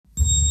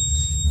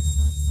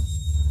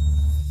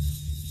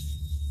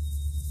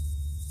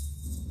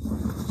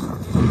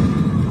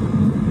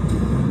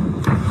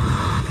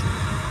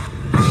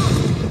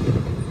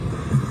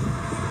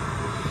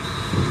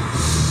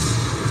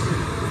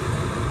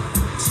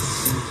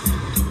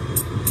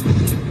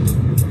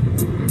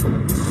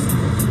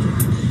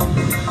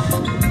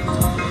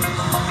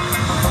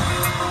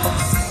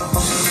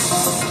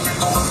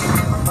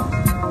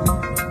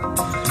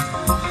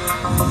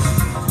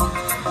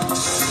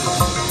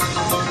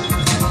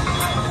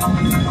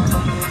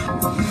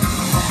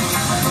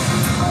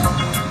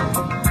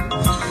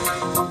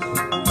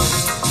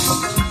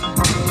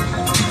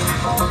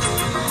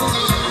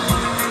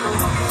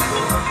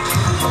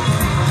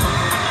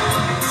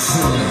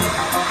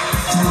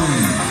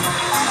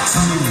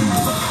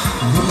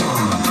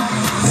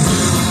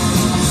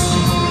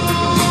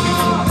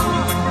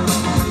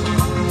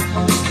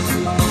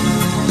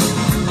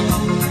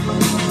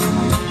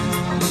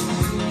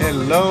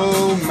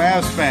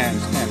Mavs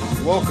fans,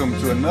 and welcome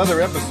to another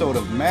episode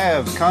of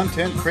Mavs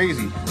Content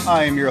Crazy.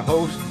 I am your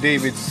host,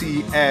 David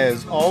C.,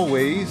 as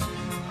always.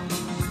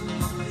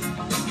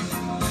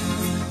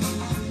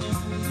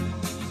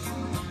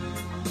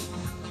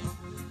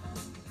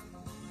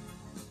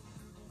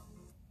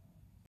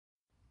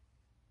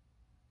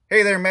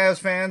 Hey there, Mavs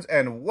fans,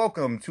 and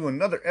welcome to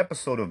another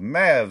episode of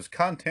Mavs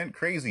Content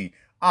Crazy.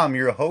 I'm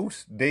your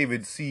host,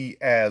 David C.,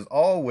 as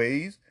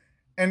always.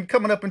 And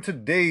coming up in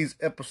today's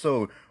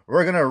episode,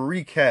 we're going to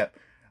recap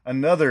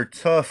another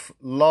tough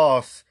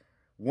loss,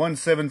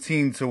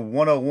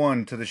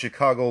 117-101 to the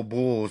Chicago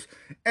Bulls,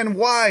 and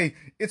why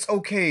it's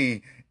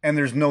okay and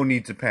there's no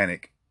need to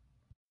panic.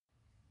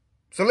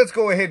 So let's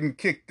go ahead and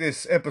kick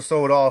this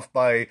episode off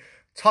by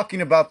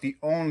talking about the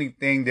only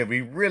thing that we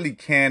really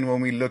can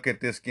when we look at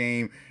this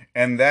game,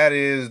 and that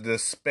is the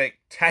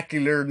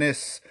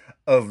spectacularness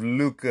of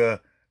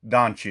Luka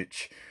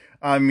Doncic.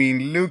 I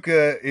mean,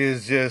 Luka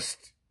is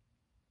just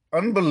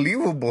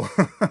unbelievable.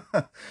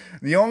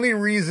 The only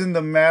reason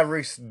the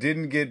Mavericks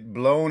didn't get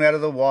blown out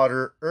of the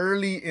water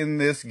early in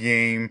this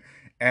game,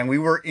 and we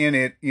were in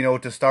it,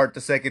 to start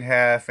the second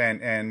half,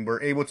 and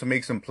were able to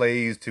make some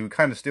plays to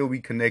kind of still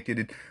be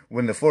connected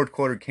when the fourth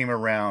quarter came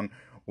around,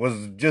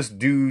 was just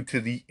due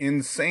to the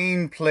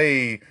insane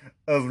play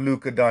of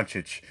Luka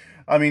Doncic.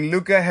 I mean,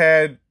 Luka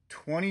had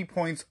 20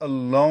 points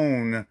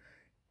alone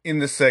in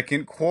the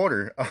second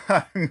quarter.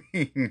 I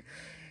mean,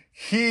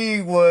 he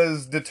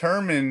was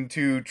determined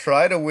to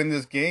try to win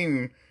this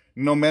game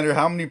no matter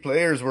how many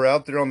players were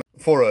out there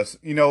for us.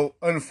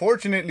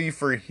 Unfortunately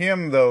for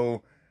him,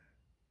 though,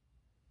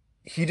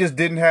 he just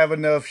didn't have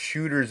enough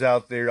shooters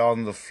out there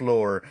on the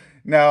floor.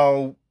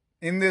 Now,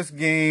 in this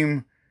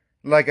game,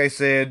 like I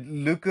said,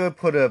 Luka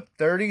put up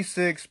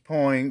 36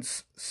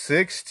 points,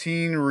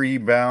 16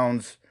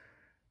 rebounds,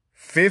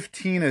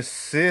 15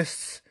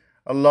 assists,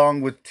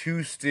 along with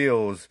 2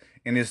 steals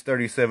in his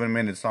 37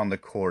 minutes on the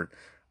court.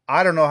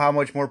 I don't know how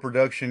much more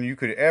production you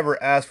could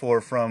ever ask for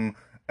from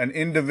an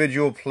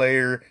individual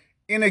player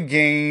in a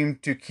game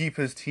to keep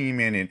his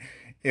team in it.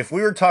 If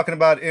we were talking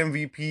about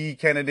MVP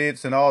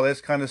candidates and all this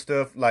kind of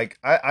stuff,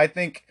 I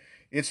think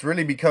it's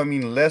really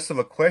becoming less of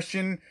a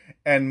question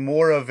and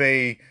more of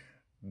a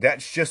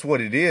that's just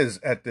what it is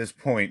at this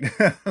point.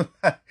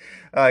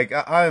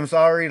 I'm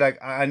sorry.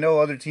 I know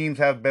other teams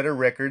have better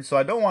records, so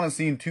I don't want to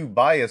seem too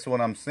biased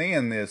when I'm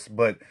saying this,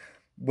 but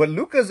what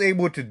Luka's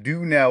able to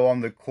do now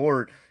on the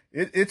court,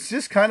 it's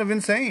just kind of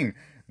insane.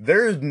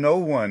 There is no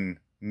one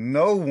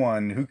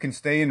who can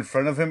stay in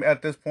front of him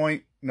at this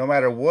point, no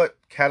matter what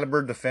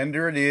caliber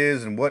defender it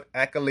is and what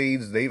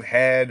accolades they've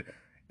had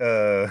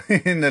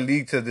in the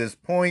league to this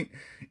point.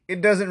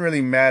 It doesn't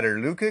really matter.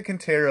 Luka can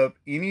tear up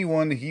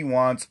anyone he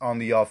wants on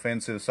the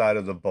offensive side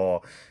of the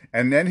ball.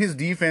 And then his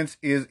defense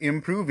is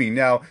improving.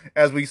 Now,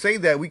 as we say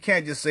that, we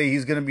can't just say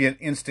he's going to be an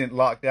instant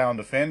lockdown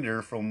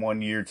defender from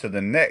one year to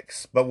the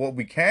next. But what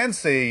we can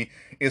say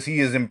is he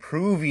is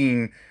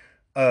improving,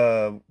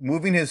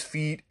 moving his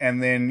feet,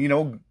 and then,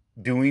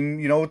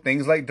 doing,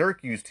 things like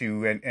Dirk used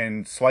to,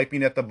 and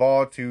swiping at the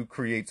ball to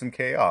create some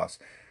chaos.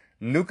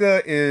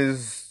 Luka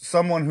is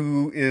someone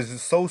who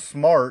is so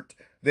smart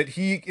that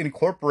he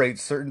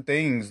incorporates certain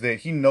things that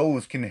he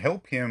knows can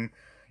help him,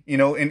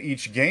 in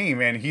each game,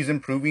 and he's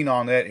improving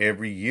on that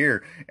every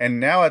year. And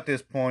now at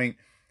this point,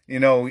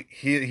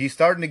 he's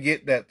starting to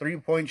get that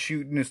 3-point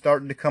shooting is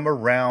starting to come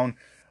around.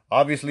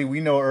 Obviously, we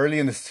know early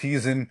in the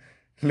season,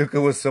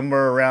 Luka was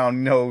somewhere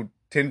around, 10%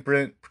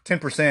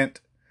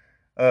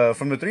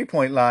 from the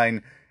 3-point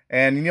line,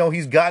 and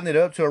he's gotten it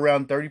up to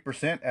around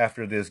 30%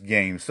 after this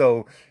game.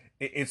 So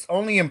it's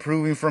only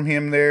improving from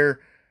him there.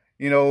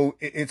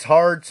 It's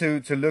hard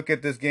to look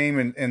at this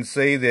game and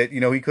say that,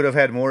 he could have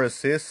had more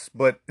assists,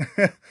 but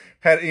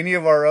had any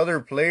of our other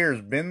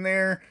players been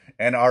there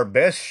and our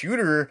best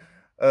shooter,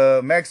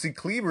 Maxi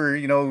Kleber,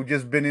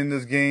 just been in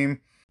this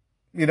game,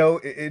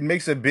 it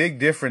makes a big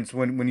difference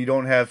when you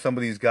don't have some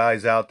of these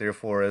guys out there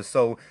for us.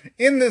 So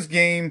in this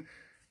game,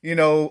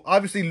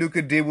 obviously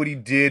Luka did what he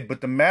did,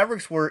 but the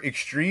Mavericks were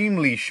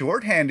extremely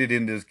shorthanded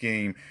in this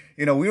game.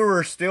 We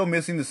were still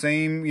missing the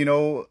same,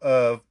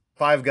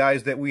 5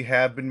 guys that we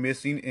have been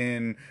missing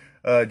in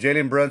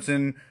Jalen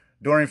Brunson,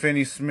 Dorian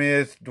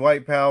Finney-Smith,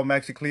 Dwight Powell,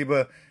 Maxi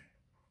Kleber,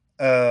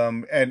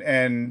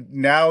 and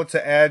now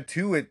to add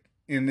to it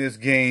in this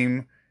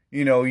game,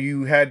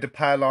 you had to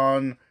pile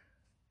on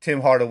Tim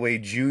Hardaway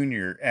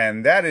Jr.,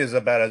 and that is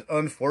about as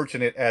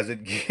unfortunate as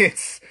it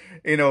gets,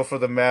 for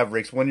the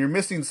Mavericks. When you're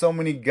missing so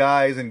many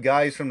guys and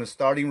guys from the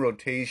starting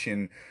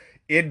rotation,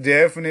 it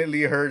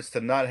definitely hurts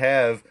to not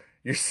have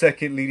your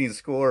second leading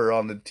scorer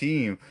on the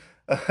team.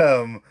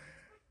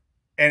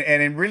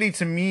 And really,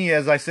 to me,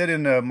 as I said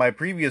in my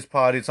previous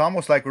pod, it's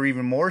almost like we're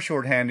even more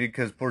shorthanded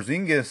because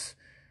Porzingis,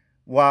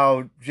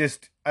 while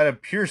just out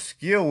of pure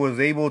skill, was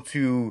able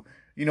to,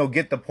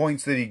 get the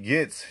points that he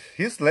gets.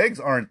 His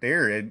legs aren't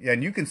there,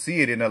 and you can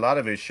see it in a lot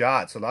of his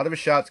shots. A lot of his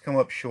shots come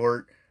up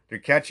short. They're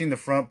catching the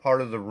front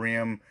part of the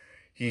rim.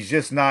 He's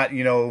just not,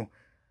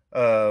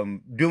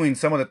 doing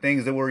some of the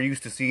things that we're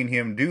used to seeing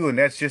him do, and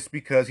that's just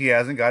because he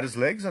hasn't got his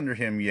legs under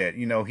him yet.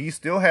 He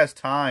still has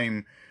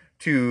time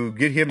to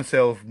get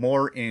himself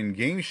more in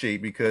game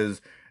shape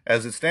because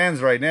as it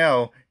stands right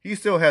now, he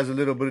still has a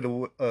little bit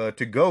of,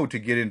 to go to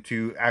get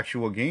into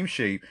actual game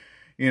shape.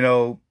 You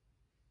know,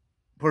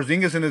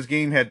 Porzingis in this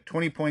game had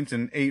 20 points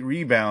and 8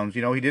 rebounds.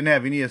 He didn't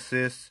have any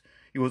assists.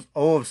 He was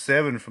 0 of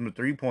 7 from the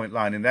 3-point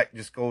line, and that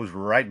just goes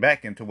right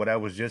back into what I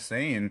was just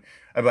saying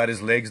about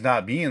his legs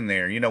not being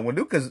there. When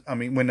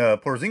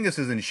Porzingis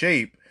is in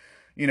shape,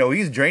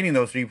 he's draining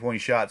those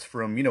 3-point shots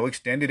from,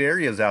 extended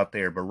areas out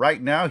there. But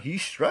right now,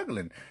 he's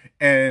struggling.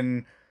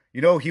 And,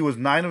 he was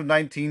 9 of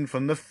 19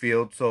 from the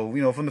field. So,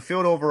 from the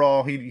field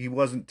overall, he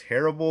wasn't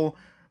terrible.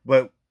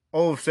 But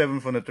 0 of 7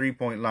 from the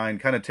 3-point line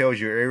kind of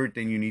tells you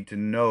everything you need to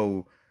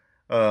know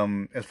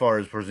as far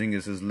as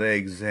Porzingis'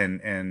 legs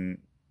and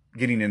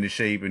getting into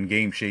shape and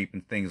game shape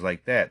and things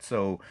like that.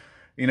 So,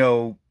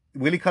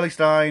 Willie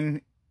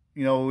Cauley-Stein,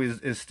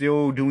 is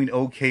still doing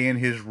okay in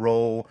his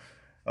role.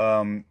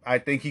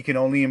 I think he can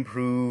only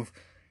improve.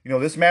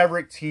 This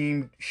Maverick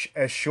team,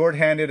 as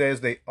shorthanded as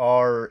they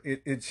are,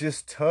 it's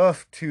just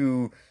tough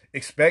to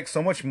expect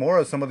so much more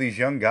of some of these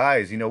young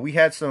guys. We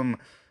had some,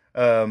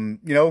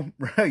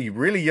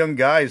 really young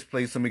guys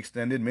play some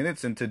extended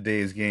minutes in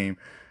today's game.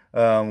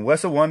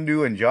 Wes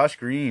Iwundu and Josh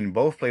Green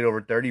both played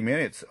over 30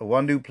 minutes.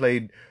 Iwundu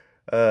played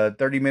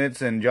 30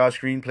 minutes and Josh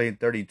Green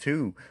played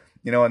 32.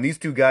 And these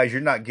two guys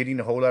you're not getting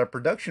a whole lot of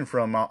production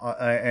from,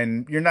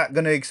 and you're not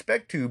going to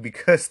expect to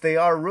because they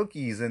are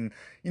rookies and,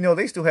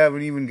 they still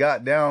haven't even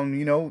got down,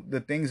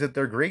 the things that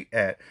they're great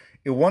at.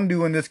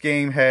 Iwundu in this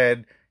game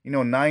had,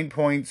 9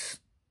 points,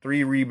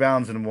 3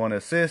 rebounds, and 1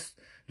 assist.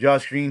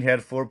 Josh Green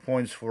had 4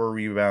 points, 4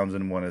 rebounds,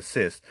 and 1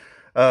 assist.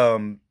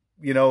 And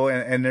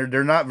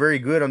they're not very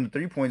good on the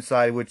 3-point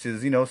side, which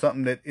is,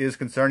 something that is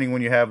concerning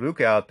when you have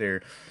Luka out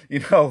there.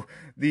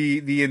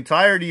 The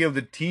entirety of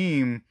the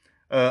team,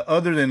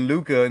 other than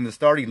Luka in the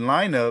starting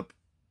lineup,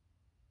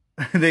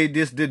 they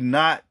just did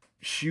not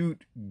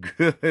shoot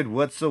good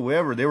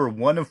whatsoever. They were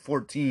 1 of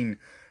 14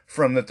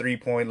 from the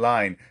 3-point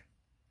line.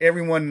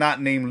 Everyone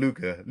not named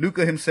Luka.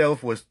 Luka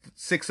himself was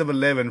 6 of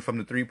 11 from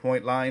the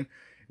 3-point line,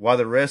 while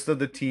the rest of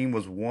the team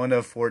was 1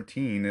 of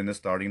 14 in the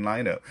starting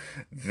lineup.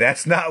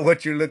 That's not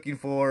what you're looking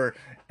for,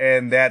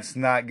 and that's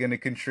not going to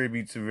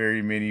contribute to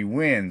very many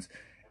wins.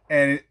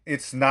 And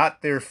it's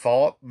not their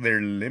fault. They're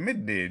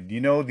limited.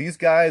 These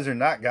guys are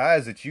not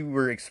guys that you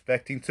were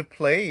expecting to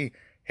play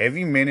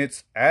heavy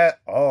minutes at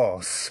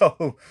all.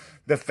 So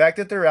the fact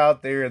that they're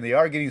out there and they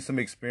are getting some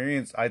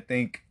experience, I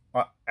think,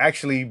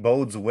 actually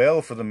bodes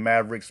well for the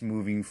Mavericks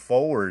moving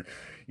forward.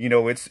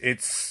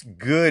 It's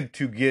good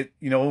to get,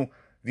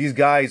 these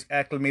guys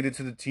acclimated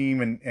to the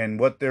team and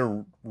what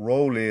their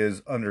role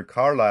is under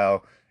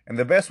Carlisle. And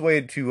the best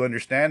way to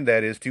understand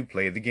that is to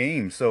play the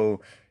game. So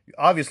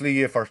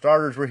obviously, if our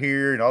starters were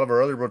here and all of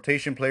our other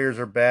rotation players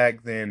are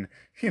back, then,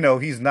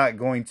 he's not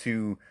going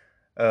to,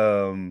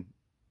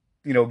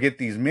 get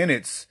these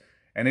minutes.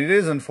 And it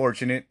is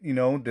unfortunate,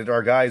 that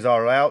our guys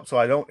are out. So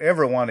I don't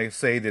ever want to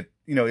say that,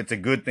 it's a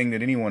good thing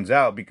that anyone's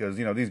out because,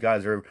 these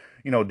guys are,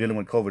 dealing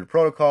with COVID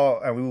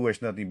protocol and we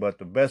wish nothing but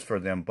the best for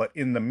them. But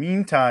in the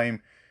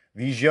meantime,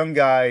 these young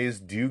guys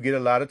do get a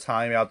lot of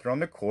time out there on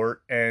the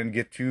court and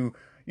get to,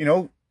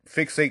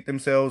 fixate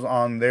themselves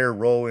on their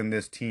role in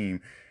this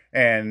team.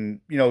 And,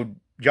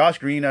 Josh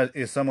Green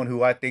is someone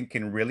who I think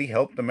can really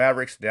help the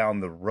Mavericks down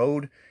the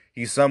road.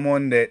 He's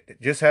someone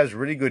that just has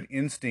really good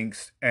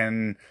instincts.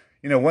 And,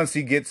 once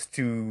he gets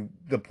to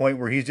the point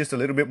where he's just a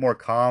little bit more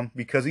calm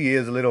because he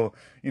is a little,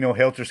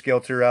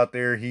 helter-skelter out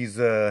there. He's,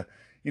 got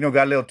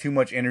a little too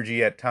much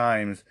energy at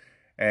times.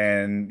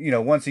 And,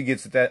 once he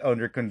gets that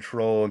under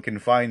control and can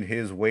find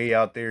his way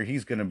out there,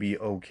 he's going to be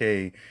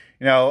okay.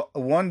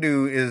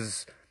 Iwundu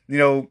is,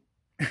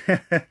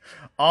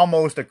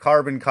 almost a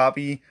carbon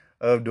copy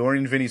of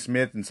Dorian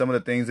Finney-Smith and some of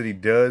the things that he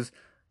does.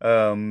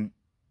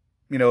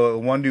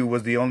 Iwundu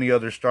was the only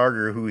other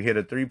starter who hit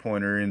a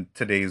 3-pointer in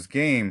today's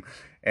game.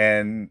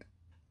 And,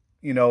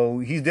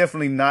 he's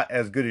definitely not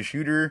as good a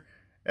shooter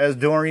as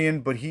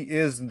Dorian, but he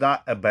is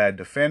not a bad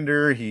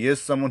defender. He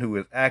is someone who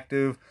is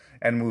active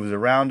and moves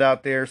around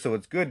out there. So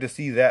it's good to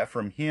see that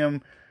from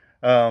him.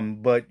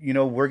 But,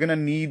 we're going to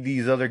need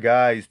these other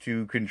guys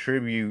to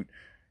contribute,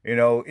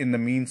 in the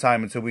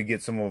meantime until we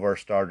get some of our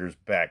starters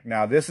back.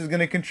 Now, this is going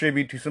to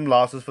contribute to some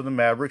losses for the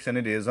Mavericks, and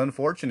it is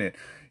unfortunate.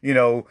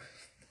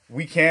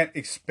 We can't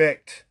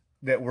expect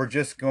that we're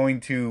just going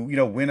to,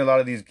 win a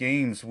lot of these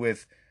games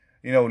with,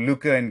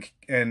 Luka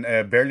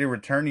and barely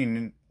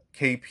returning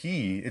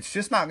KP. It's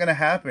just not going to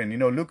happen.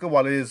 Luka,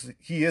 while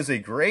he is a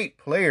great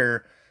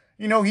player,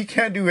 he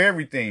can't do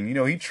everything.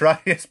 He tried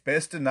his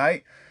best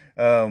tonight.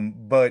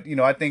 But,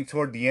 I think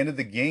toward the end of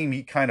the game,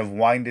 he kind of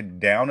winded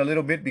down a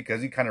little bit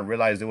because he kind of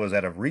realized it was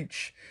out of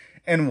reach.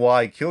 And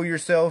why kill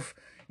yourself?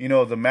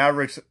 The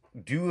Mavericks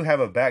do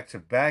have a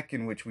back-to-back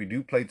in which we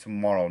do play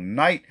tomorrow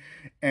night.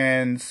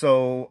 And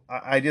so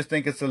I just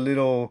think it's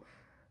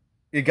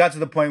it got to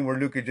the point where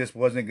Luka just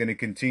wasn't going to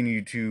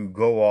continue to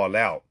go all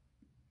out.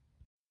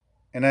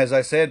 And as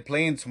I said,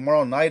 playing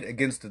tomorrow night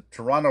against the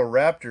Toronto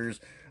Raptors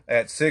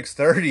at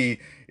 6:30,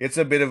 it's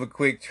a bit of a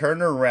quick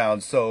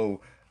turnaround. So,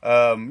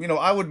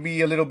 I would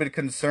be a little bit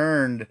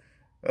concerned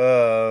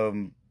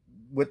um,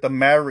 with the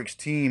Mavericks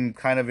team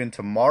kind of in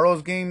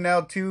tomorrow's game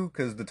now too,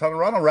 because the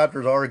Toronto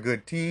Raptors are a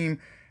good team,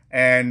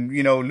 and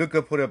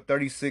Luka put up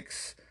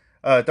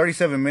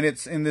 37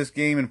 minutes in this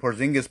game, and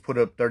Porzingis put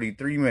up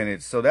 33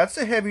 minutes. So that's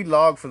a heavy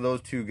log for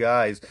those two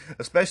guys,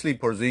 especially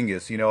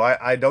Porzingis.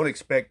 I don't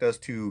expect us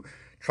to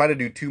try to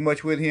do too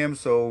much with him.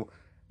 So,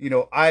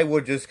 I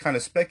would just kind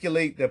of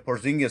speculate that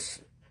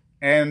Porzingis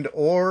and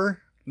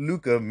or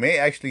Luka may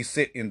actually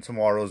sit in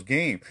tomorrow's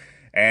game.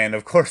 And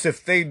of course,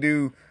 if they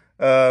do,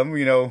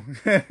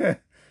 they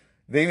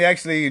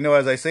actually,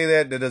 as I say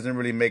that doesn't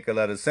really make a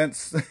lot of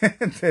sense.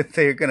 That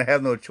they're going to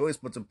have no choice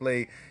but to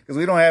play because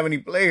we don't have any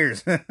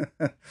players.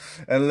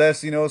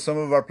 Unless, some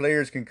of our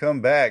players can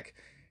come back,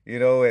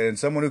 and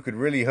someone who could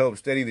really help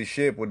steady the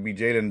ship would be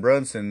Jalen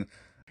Brunson.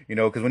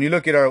 Because when you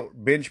look at our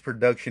bench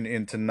production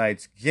in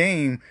tonight's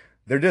game,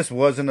 there just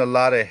wasn't a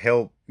lot of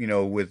help,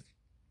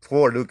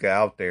 for Luka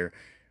out there.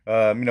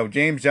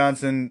 James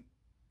Johnson,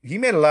 he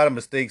made a lot of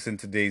mistakes in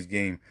today's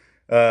game.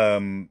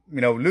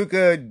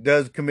 Luka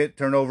does commit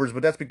turnovers,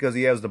 but that's because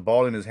he has the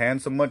ball in his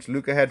hand so much.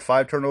 Luka had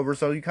 5 turnovers,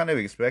 so you kind of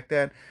expect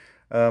that.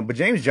 But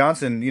James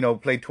Johnson,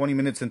 played 20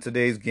 minutes in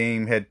today's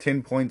game, had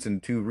 10 points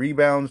and 2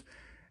 rebounds,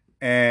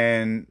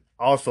 and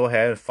also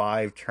had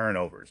 5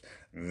 turnovers.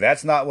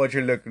 That's not what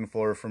you're looking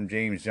for from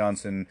James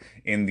Johnson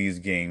in these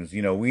games.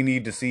 We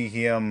need to see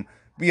him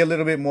be a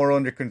little bit more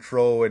under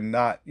control and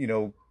not,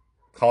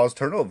 cause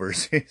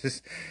turnovers.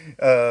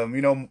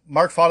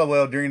 Mark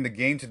Followell during the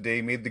game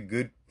today made the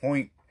good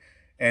point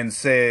and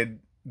said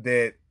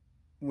that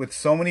with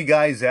so many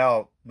guys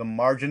out, the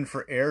margin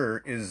for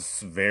error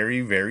is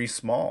very, very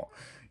small.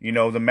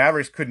 The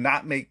Mavericks could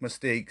not make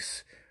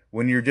mistakes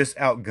when you're just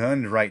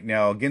outgunned right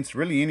now against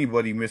really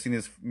anybody missing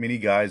as many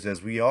guys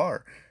as we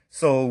are.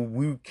 So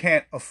we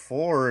can't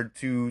afford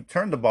to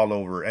turn the ball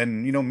over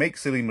and, make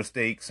silly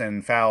mistakes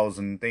and fouls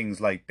and things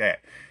like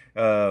that.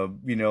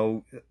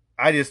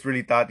 I just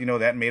really thought,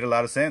 that made a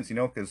lot of sense,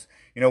 because,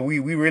 we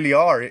really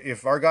are.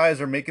 If our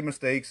guys are making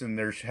mistakes and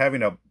they're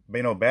having a,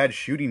 bad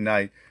shooting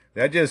night,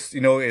 that just,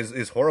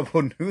 is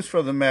horrible news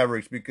for the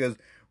Mavericks because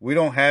we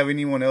don't have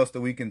anyone else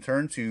that we can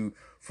turn to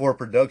for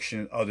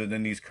production other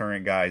than these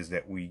current guys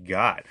that we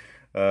got.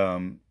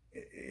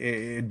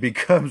 It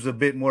becomes a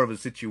bit more of a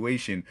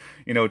situation.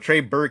 Trey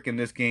Burke in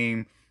this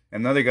game,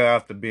 another guy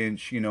off the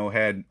bench,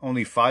 had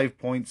only 5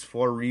 points,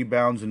 4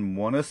 rebounds, and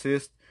 1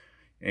 assist.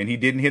 And he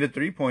didn't hit a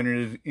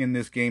 3-pointer in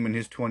this game in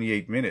his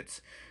 28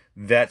 minutes.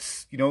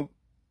 That's,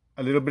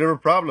 a little bit of a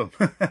problem.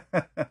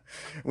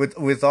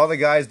 With all the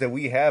guys that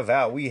we have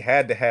out, we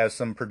had to have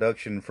some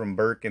production from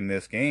Burke in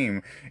this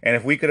game. And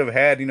if we could have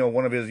had,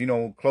 one of his,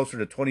 closer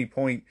to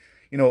 20-point,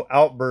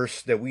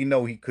 outbursts that we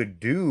know he could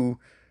do,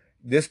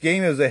 this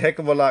game is a heck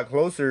of a lot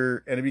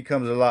closer and it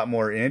becomes a lot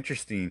more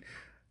interesting.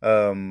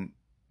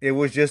 It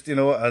was just,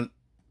 one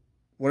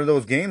of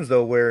those games,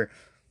 though, where,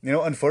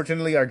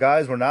 unfortunately, our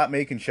guys were not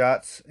making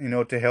shots,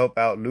 to help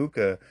out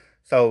Luka.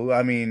 So,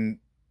 I mean,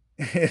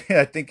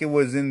 I think it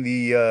was in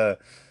the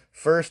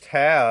first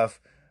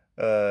half,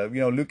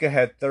 Luka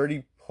had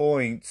 30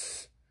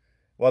 points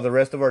while the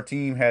rest of our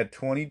team had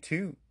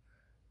 22.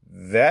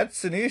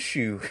 That's an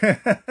issue.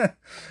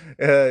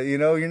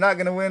 You're not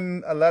going to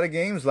win a lot of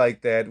games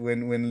like that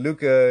when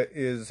Luka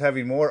is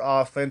having more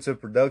offensive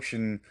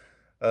production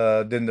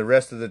than the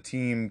rest of the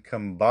team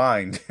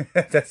combined.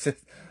 That's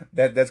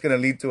going to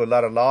lead to a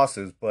lot of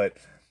losses. But,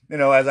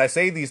 as I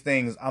say these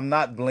things, I'm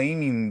not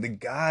blaming the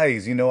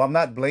guys. I'm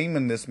not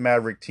blaming this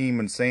Maverick team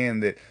and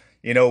saying that,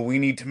 we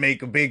need to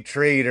make a big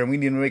trade or we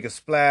need to make a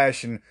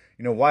splash and,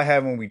 why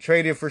haven't we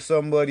traded for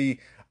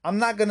somebody? I'm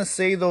not going to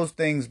say those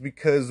things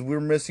because we're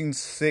missing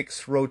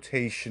 6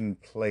 rotation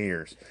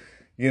players.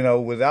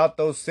 Without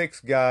those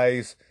 6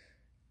 guys,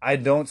 I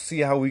don't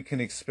see how we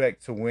can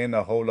expect to win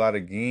a whole lot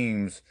of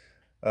games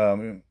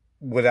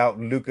without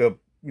Luka,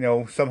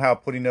 somehow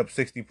putting up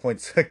 60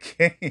 points a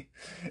game.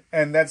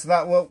 And that's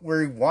not what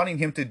we're wanting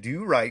him to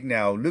do right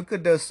now. Luka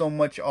does so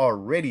much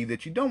already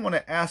that you don't want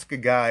to ask a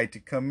guy to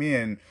come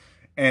in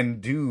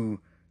and do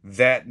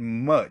that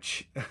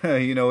much.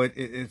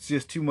 It's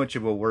just too much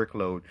of a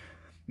workload.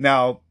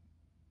 Now,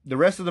 the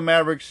rest of the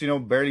Mavericks,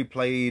 barely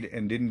played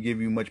and didn't give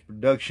you much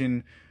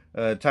production.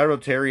 Tyrell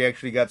Terry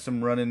actually got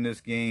some run in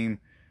this game.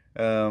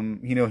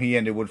 He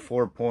ended with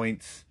 4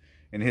 points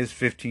in his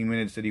 15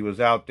 minutes that he was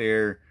out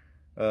there.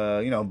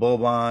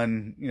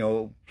 Boban,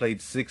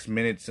 played 6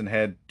 minutes and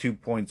had 2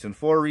 points and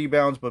 4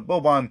 rebounds. But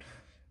Boban,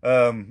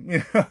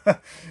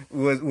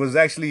 was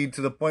actually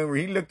to the point where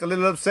he looked a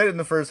little upset in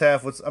the first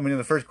half. In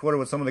the first quarter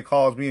with some of the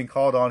calls being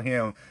called on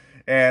him.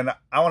 And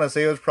I want to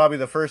say it was probably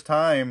the first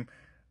time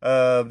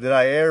that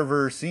I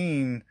ever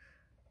seen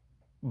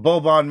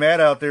Boban mad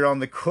out there on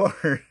the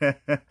court.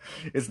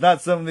 It's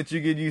not something that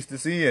you get used to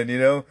seeing,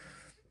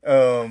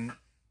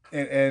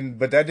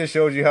 but that just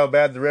shows you how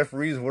bad the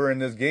referees were in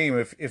this game.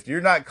 If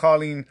you're not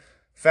calling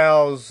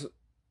fouls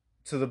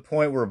to the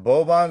point where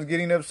Boban's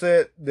getting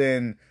upset,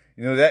 then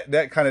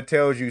that kind of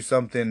tells you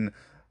something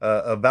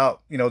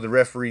about the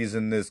referees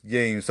in this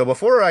game. So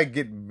before I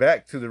get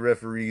back to the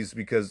referees,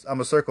 because I'm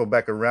gonna circle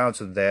back around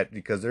to that,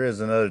 because there is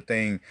another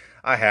thing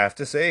I have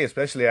to say,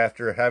 especially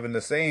after having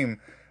the same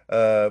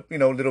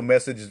little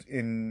message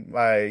in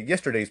my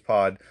yesterday's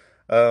pod.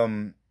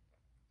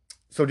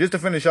 So just to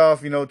finish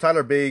off,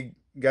 Tyler Big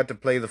got to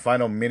play the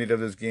final minute of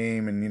this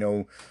game,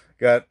 and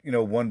got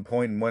 1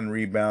 point and 1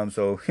 rebound.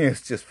 So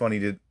it's just funny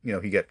that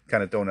he got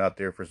kind of thrown out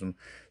there for some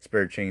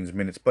spare change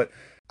minutes. But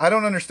I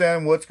don't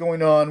understand what's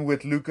going on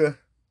with Luka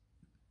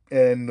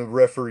and the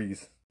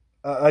referees.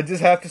 I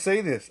just have to say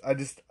this. I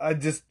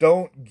just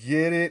don't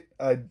get it.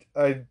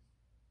 I'm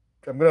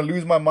gonna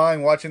lose my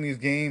mind watching these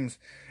games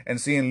and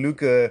seeing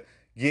Luka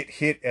get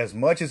hit as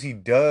much as he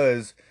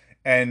does,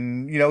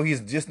 and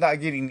he's just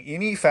not getting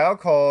any foul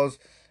calls,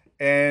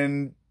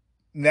 and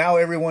now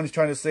everyone's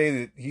trying to say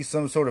that he's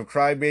some sort of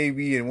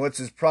crybaby and what's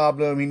his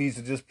problem? He needs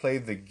to just play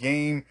the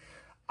game.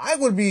 I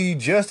would be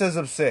just as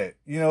upset,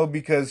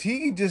 because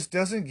he just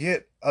doesn't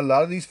get a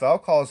lot of these foul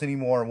calls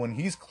anymore when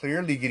he's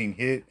clearly getting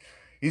hit.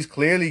 He's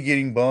clearly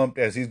getting bumped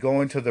as he's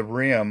going to the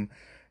rim.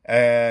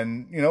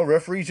 And,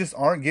 referees just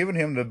aren't giving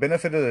him the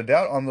benefit of the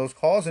doubt on those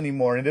calls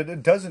anymore. And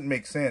it doesn't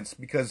make sense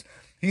because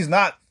he's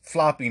not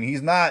flopping.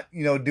 He's not,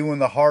 doing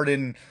the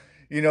hardened,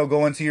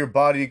 going to your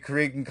body,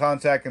 creating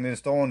contact, and then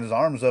throwing his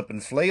arms up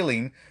and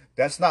flailing.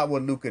 That's not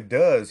what Luka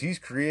does. He's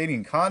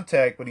creating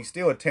contact, but he's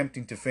still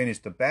attempting to finish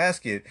the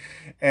basket.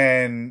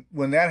 And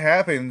when that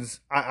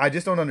happens, I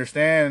just don't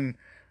understand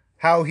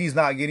how he's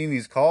not getting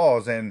these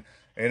calls. And,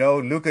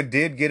 Luka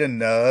did get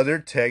another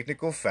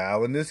technical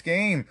foul in this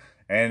game.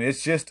 And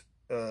it's just,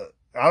 I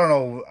don't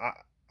know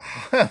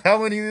how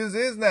many this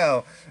is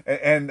now.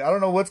 And I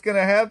don't know what's going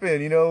to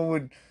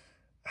happen,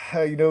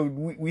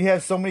 we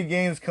have so many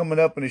games coming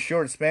up in a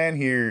short span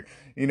here.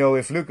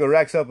 If Luka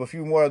racks up a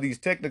few more of these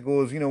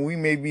technicals, we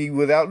may be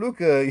without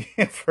Luka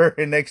for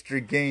an extra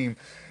game.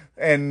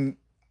 And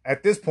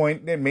at this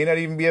point, it may not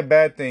even be a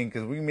bad thing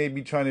because we may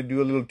be trying to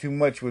do a little too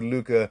much with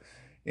Luka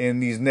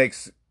in these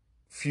next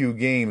few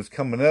games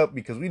coming up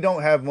because we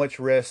don't have much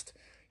rest.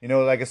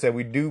 Like I said,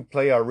 we do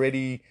play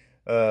already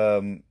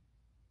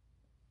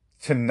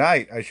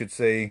tonight, I should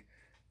say,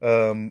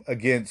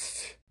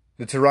 against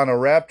the Toronto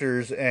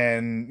Raptors,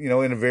 and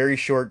in a very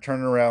short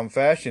turnaround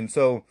fashion.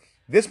 So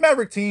this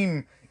Maverick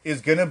team is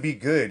gonna be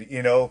good.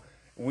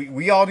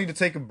 We all need to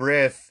take a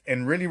breath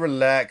and really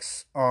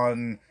relax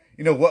on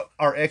what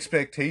our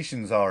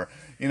expectations are.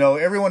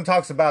 Everyone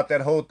talks about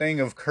that whole thing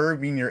of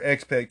curbing your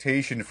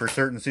expectation for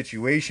certain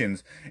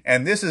situations,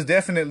 and this is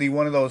definitely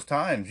one of those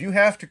times. You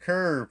have to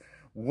curb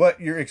what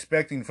you're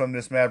expecting from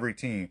this Maverick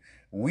team.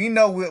 We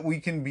know what we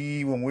can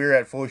be when we're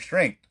at full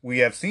strength. We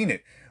have seen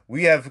it.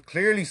 We have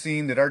clearly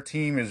seen that our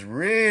team is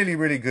really,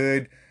 really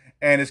good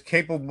and is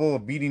capable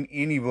of beating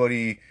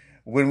anybody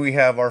when we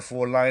have our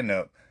full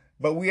lineup.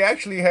 But we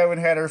actually haven't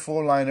had our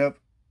full lineup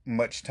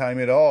much time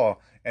at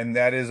all, and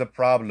that is a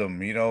problem.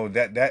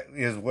 That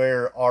is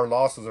where our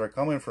losses are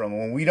coming from.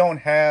 When we don't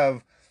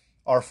have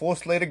our full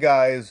slate of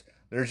guys,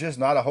 there's just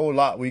not a whole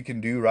lot we can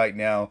do right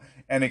now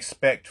and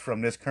expect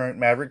from this current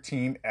Maverick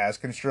team as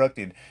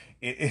constructed.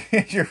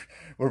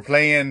 We're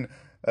playing,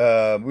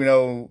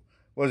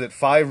 was it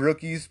 5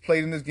 rookies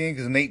played in this game?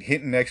 Because Nate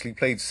Hinton actually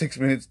played 6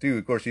 minutes too.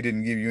 Of course, he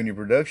didn't give you any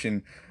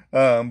production.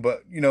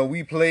 But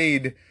we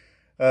played,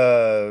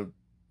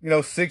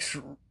 6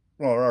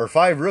 or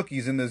 5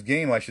 rookies in this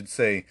game, I should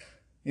say.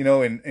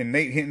 And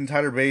Nate Hinton,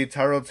 Tyler Bay,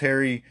 Tyrell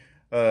Terry,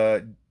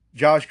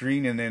 Josh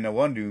Green, and then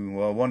Awundu.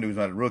 Well, Awundu's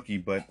not a rookie,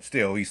 but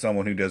still, he's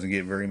someone who doesn't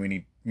get very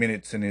many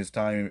minutes in his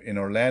time in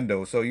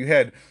Orlando. So you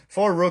had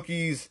 4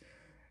 rookies,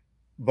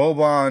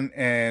 Boban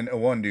and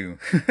Awundu.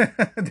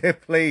 They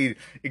played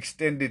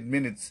extended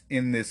minutes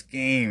in this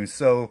game.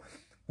 So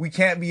we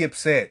can't be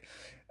upset.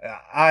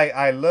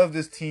 I love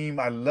this team.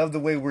 I love the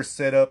way we're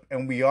set up,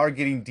 and we are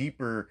getting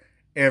deeper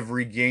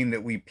every game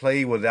that we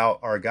play without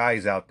our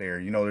guys out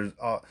there. There's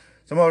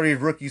some of these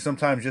rookies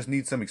sometimes just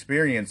need some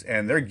experience,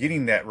 and they're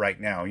getting that right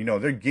now.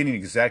 They're getting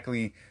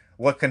exactly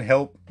what can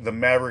help the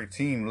Maverick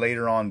team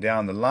later on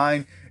down the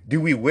line.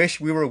 Do we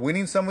wish we were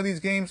winning some of these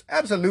games?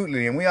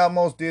 Absolutely, and we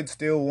almost did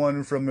steal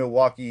one from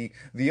Milwaukee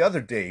the other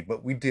day,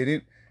 but we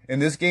didn't. In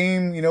this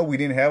game, we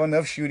didn't have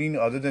enough shooting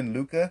other than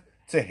Luka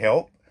to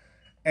help,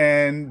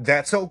 and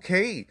that's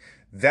okay.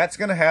 That's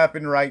going to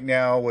happen right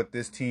now with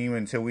this team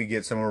until we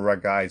get some of our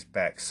guys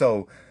back.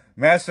 So,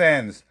 Mavs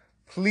fans,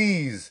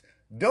 please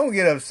don't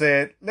get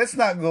upset. Let's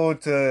not go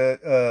to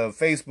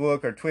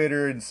Facebook or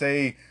Twitter and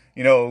say,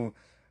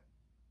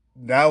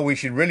 now we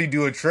should really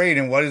do a trade.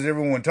 And what is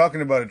everyone talking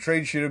about? A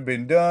trade should have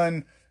been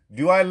done.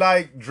 Do I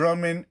like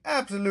Drummond?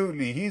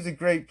 Absolutely. He's a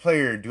great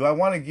player. Do I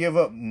want to give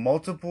up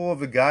multiple of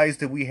the guys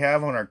that we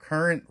have on our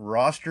current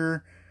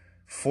roster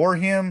for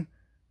him?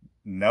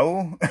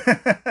 No,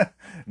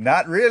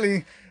 not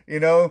really.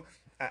 And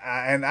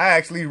I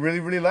actually really,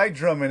 really like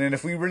Drummond. And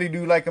if we really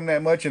do like him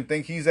that much and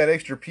think he's that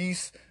extra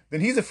piece,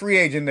 then he's a free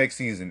agent next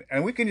season.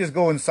 And we can just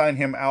go and sign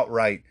him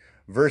outright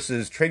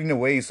versus trading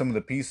away some of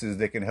the pieces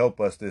that can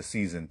help us this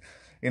season.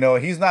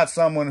 He's not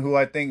someone who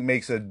I think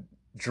makes a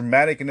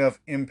dramatic enough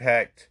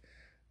impact,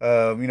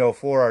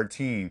 for our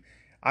team.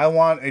 I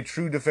want a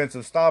true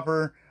defensive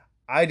stopper.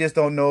 I just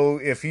don't know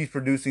if he's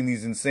producing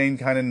these insane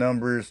kind of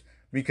numbers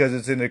because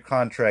it's in a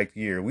contract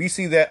year. We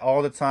see that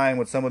all the time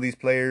with some of these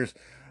players.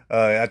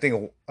 I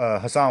think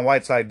Hassan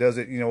Whiteside does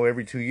it,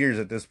 every 2 years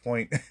at this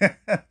point,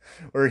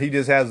 where he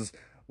just has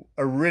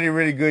a really,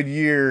 really good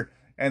year,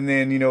 and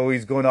then,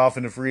 he's going off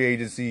into free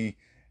agency,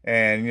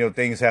 and,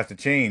 things have to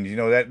change.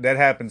 That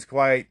happens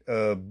quite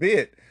a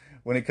bit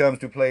when it comes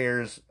to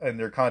players and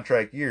their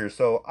contract years.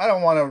 So I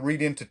don't want to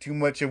read into too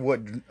much of what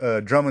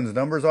Drummond's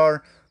numbers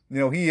are.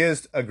 He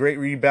is a great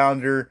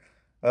rebounder.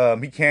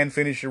 He can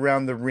finish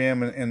around the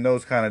rim and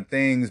those kind of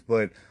things,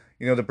 but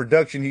the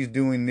production he's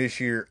doing this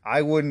year,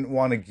 I wouldn't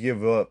want to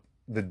give up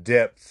the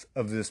depth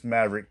of this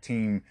Maverick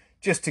team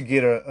just to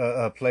get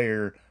a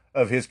player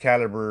of his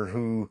caliber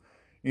who,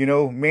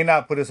 may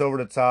not put us over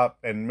the top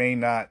and may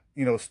not,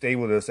 stay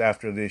with us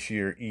after this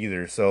year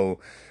either. So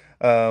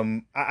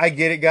I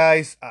get it,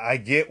 guys. I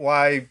get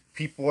why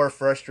people are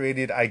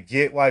frustrated. I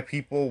get why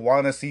people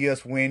want to see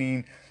us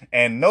winning,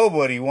 and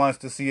nobody wants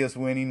to see us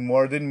winning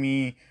more than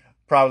me,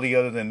 probably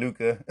other than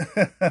Luka,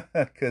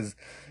 because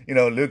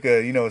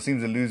Luka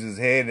seems to lose his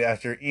head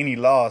after any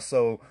loss.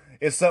 So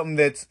it's something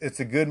it's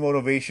a good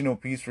motivational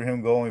piece for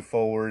him going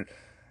forward.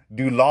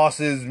 Do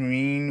losses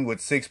mean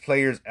with 6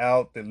 players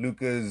out that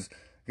Luka's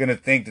gonna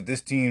think that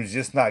this team's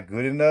just not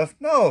good enough?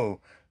 No,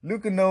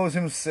 Luka knows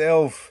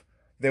himself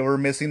that we're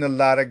missing a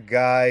lot of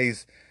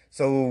guys.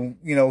 So,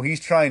 he's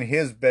trying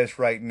his best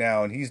right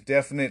now, and he's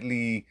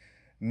definitely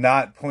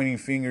not pointing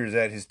fingers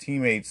at his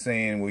teammates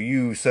saying, well,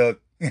 you suck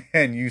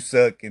and you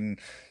suck and,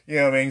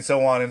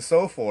 so on and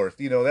so forth.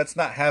 That's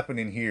not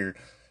happening here.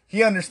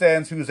 He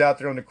understands who's out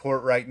there on the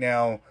court right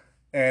now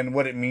and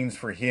what it means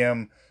for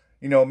him.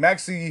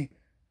 Maxey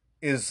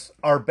is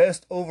our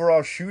best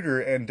overall shooter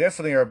and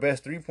definitely our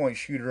best three-point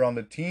shooter on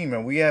the team,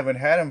 and we haven't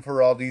had him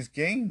for all these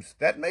games.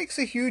 That makes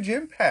a huge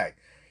impact.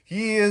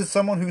 He is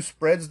someone who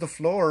spreads the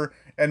floor,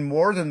 and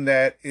more than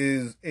that,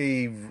 is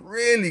a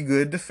really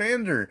good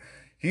defender.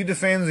 He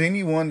defends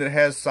anyone that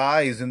has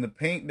size in the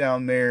paint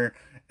down there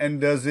and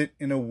does it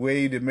in a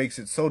way that makes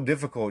it so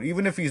difficult.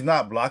 Even if he's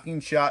not blocking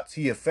shots,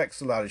 he affects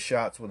a lot of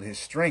shots with his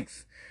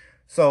strength.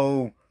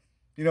 So,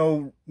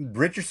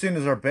 Richardson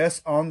is our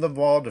best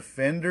on-the-ball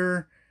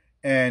defender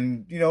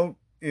and,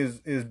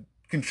 is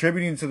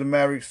contributing to the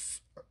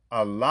Mavericks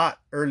a lot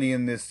early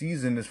in this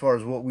season as far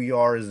as what we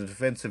are as a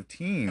defensive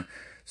team.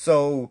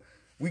 So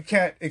we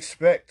can't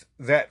expect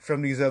that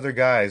from these other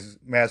guys,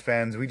 Mavs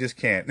fans. We just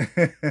can't.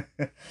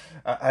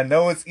 I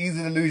know it's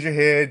easy to lose your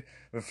head,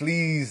 but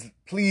please,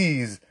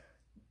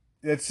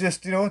 let's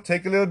just,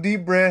 take a little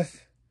deep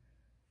breath.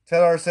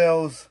 Tell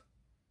ourselves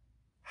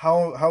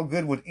how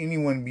good would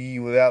anyone be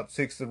without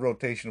 6 of the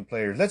rotational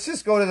players. Let's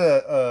just go to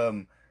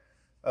the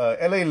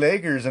LA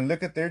Lakers and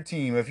look at their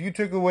team. If you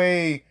took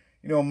away,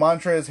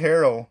 Montrezl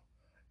Harrell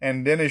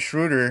and Dennis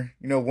Schroeder,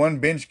 1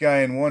 bench guy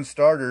and 1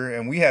 starter,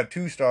 and we have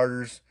 2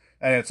 starters,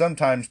 and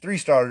sometimes 3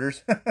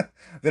 starters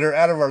that are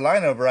out of our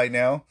lineup right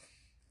now.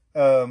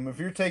 If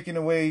you're taking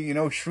away,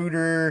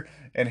 Schroeder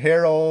and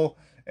Harrell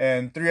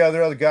and 3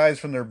 other guys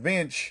from their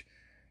bench,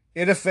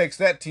 it affects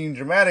that team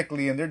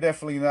dramatically, and they're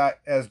definitely not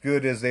as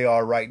good as they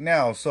are right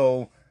now.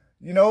 So,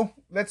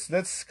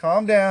 let's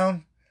calm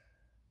down.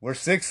 We're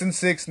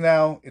 6-6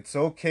 now. It's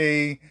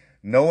okay.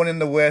 No one in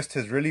the West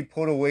has really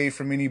pulled away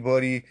from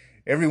anybody.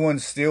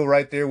 Everyone's still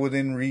right there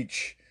within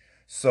reach.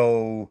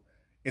 So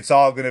it's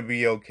all going to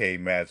be okay,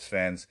 Mavs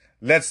fans.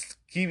 Let's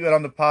keep it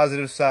on the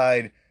positive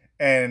side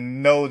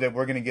and know that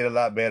we're going to get a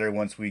lot better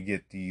once we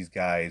get these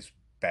guys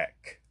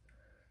back.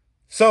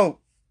 So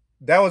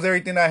that was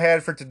everything I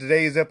had for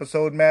today's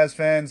episode, Mavs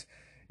fans.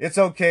 It's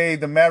okay.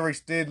 The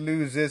Mavericks did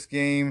lose this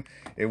game.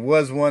 It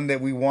was one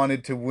that we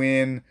wanted to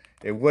win.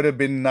 It would have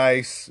been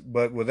nice,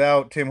 but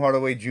without Tim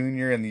Hardaway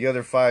Jr. and the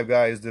other 5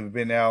 guys that have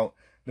been out,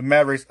 the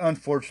Mavericks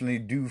unfortunately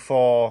do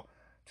fall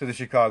to the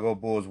Chicago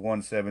Bulls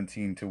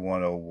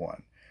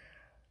 117-101.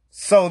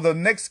 So the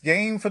next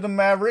game for the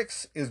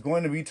Mavericks is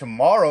going to be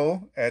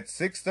tomorrow at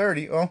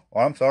 6:30. Oh,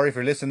 I'm sorry, if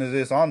you're listening to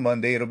this on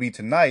Monday, it'll be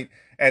tonight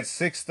at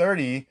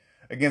 6:30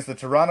 against the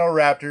Toronto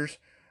Raptors.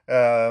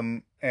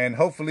 And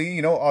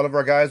hopefully, all of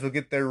our guys will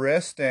get their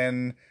rest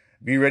and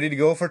be ready to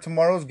go for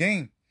tomorrow's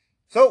game.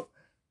 So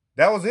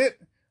that was it.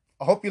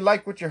 I hope you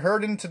liked what you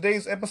heard in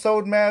today's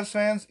episode, Mavs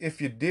fans. If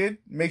you did,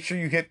 make sure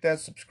you hit that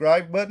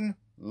subscribe button,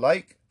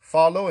 like,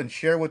 follow, and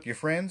share with your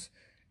friends.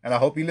 And I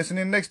hope you listen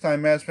in next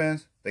time, Mavs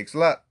fans. Thanks a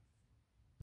lot.